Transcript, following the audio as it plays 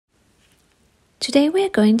Today we are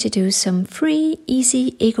going to do some free,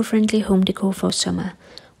 easy, eco-friendly home decor for summer.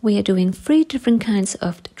 We are doing 3 different kinds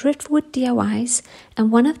of driftwood DIYs,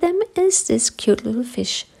 and one of them is this cute little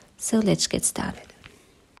fish. So let's get started.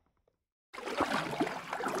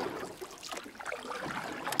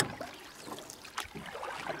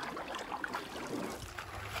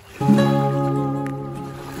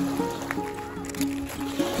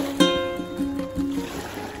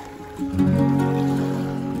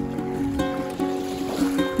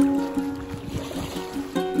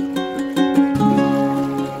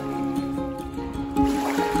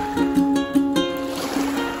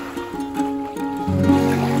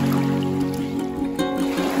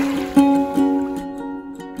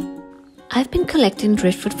 I've been collecting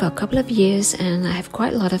driftwood for a couple of years and I have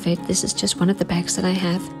quite a lot of it. This is just one of the bags that I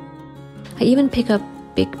have. I even pick up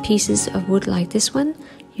big pieces of wood like this one.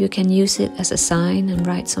 You can use it as a sign and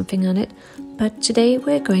write something on it. But today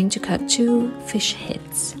we're going to cut 2 fish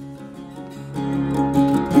heads.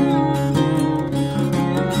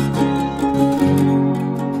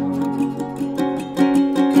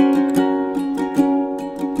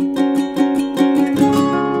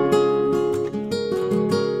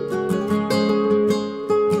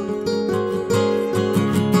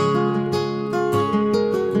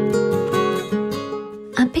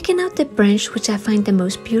 The branch which I find the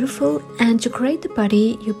most beautiful, and to create the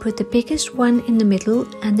body you put the biggest one in the middle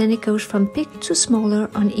and then it goes from big to smaller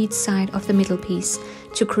on each side of the middle piece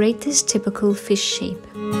to create this typical fish shape.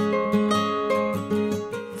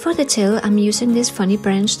 For the tail I'm using this funny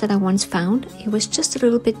branch that I once found. It was just a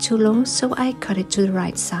little bit too long, so I cut it to the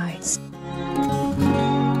right size.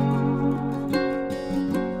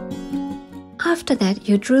 After that,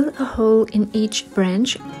 you drill a hole in each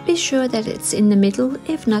branch. Be sure that it's in the middle,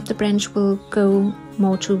 if not the branch will go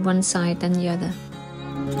more to one side than the other.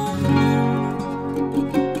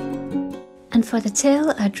 And for the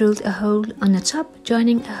tail, I drilled a hole on the top,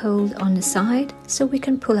 joining a hole on the side, so we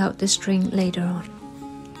can pull out the string later on.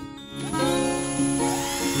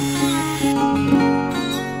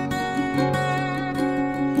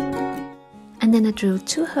 And then I drilled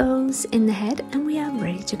 2 holes in the head and we are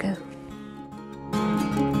ready to go.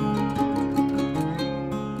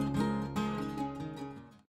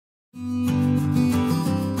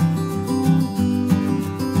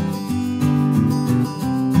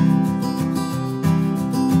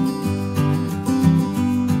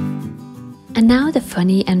 And now the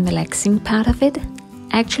funny and relaxing part of it,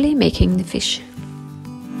 actually making the fish.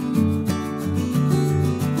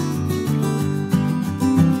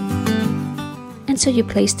 And so you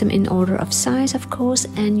place them in order of size, of course,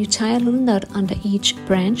 and you tie a little knot under each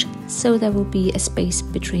branch so there will be a space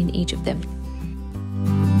between each of them.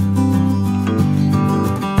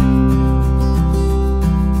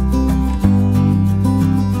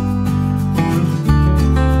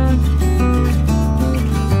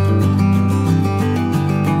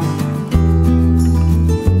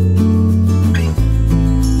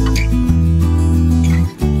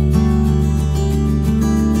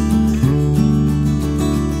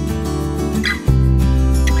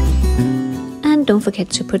 Don't forget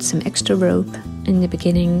to put some extra rope in the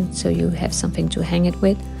beginning so you have something to hang it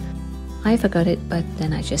with. I forgot it, but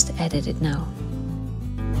then I just added it now.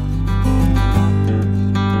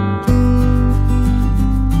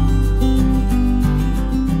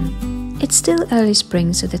 It's still early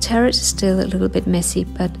spring, so the terrace is still a little bit messy,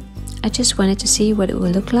 but I just wanted to see what it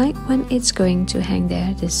will look like when it's going to hang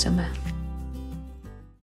there this summer.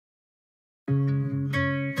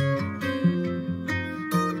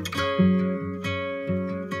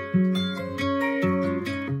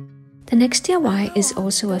 The next DIY is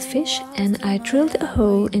also a fish, and I drilled a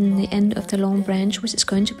hole in the end of the long branch, which is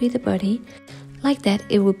going to be the body. Like that,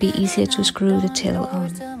 it will be easier to screw the tail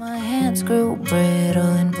on. My hands grew brittle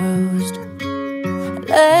and bruised.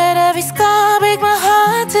 Let every scar break my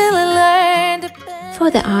heart till I learned to bend.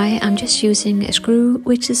 For the eye, I'm just using a screw,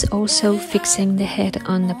 which is also fixing the head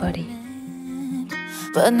on the body.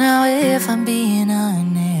 But now if I'm being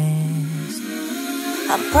honest,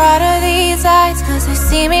 I'm proud of these eyes, cause they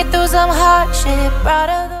see me through some hardship. Proud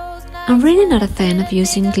of those nights. I'm really not a fan of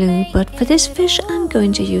using glue, but for this fish I'm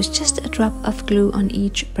going to use just a drop of glue on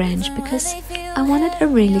each branch because I wanted a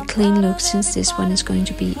really clean look since this one is going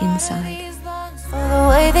to be inside. For the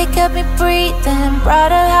way they kept me breathing,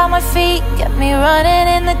 proud of how my feet kept me running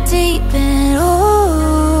in the deep end. Ooh,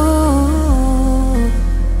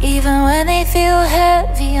 even when they feel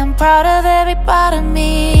heavy, I'm proud of every part of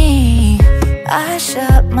me. I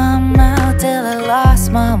shut my mouth till I lost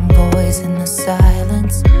my voice in the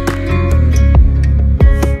silence,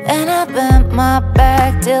 and I bent my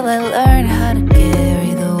back till I learned how to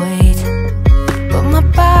carry the weight.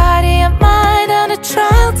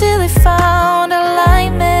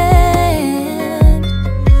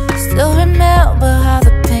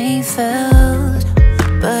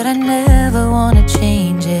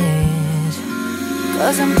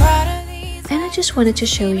 Wasn't proud of these. And I just wanted to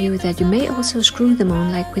show you that you may also screw them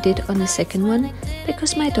on like we did on the second one,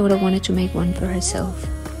 because my daughter wanted to make one for herself.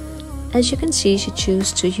 As you can see, she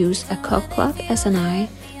chose to use a cock clock as an eye,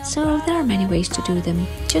 so there are many ways to do them.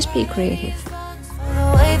 Just be creative.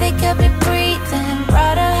 The way they kept me breathing,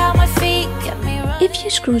 proud of how my feet kept me running. If you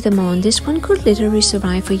screw them on, this one could literally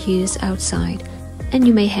survive for years outside. And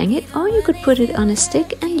you may hang it, or you could put it on a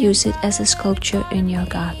stick and use it as a sculpture in your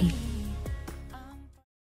garden.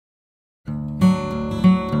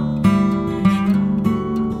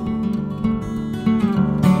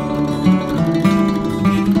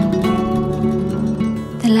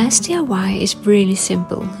 The last DIY is really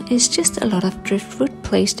simple. It's just a lot of driftwood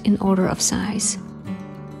placed in order of size.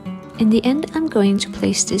 In the end, I'm going to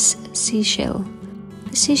place this seashell.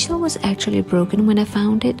 The seashell was actually broken when I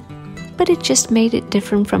found it, but it just made it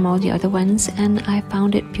different from all the other ones, and I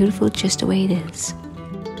found it beautiful just the way it is.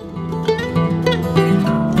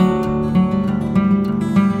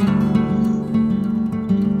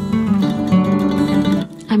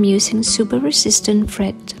 I'm using super resistant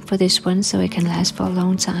thread for this one so it can last for a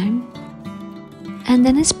long time. And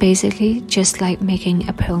then it's basically just like making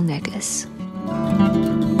a pearl necklace.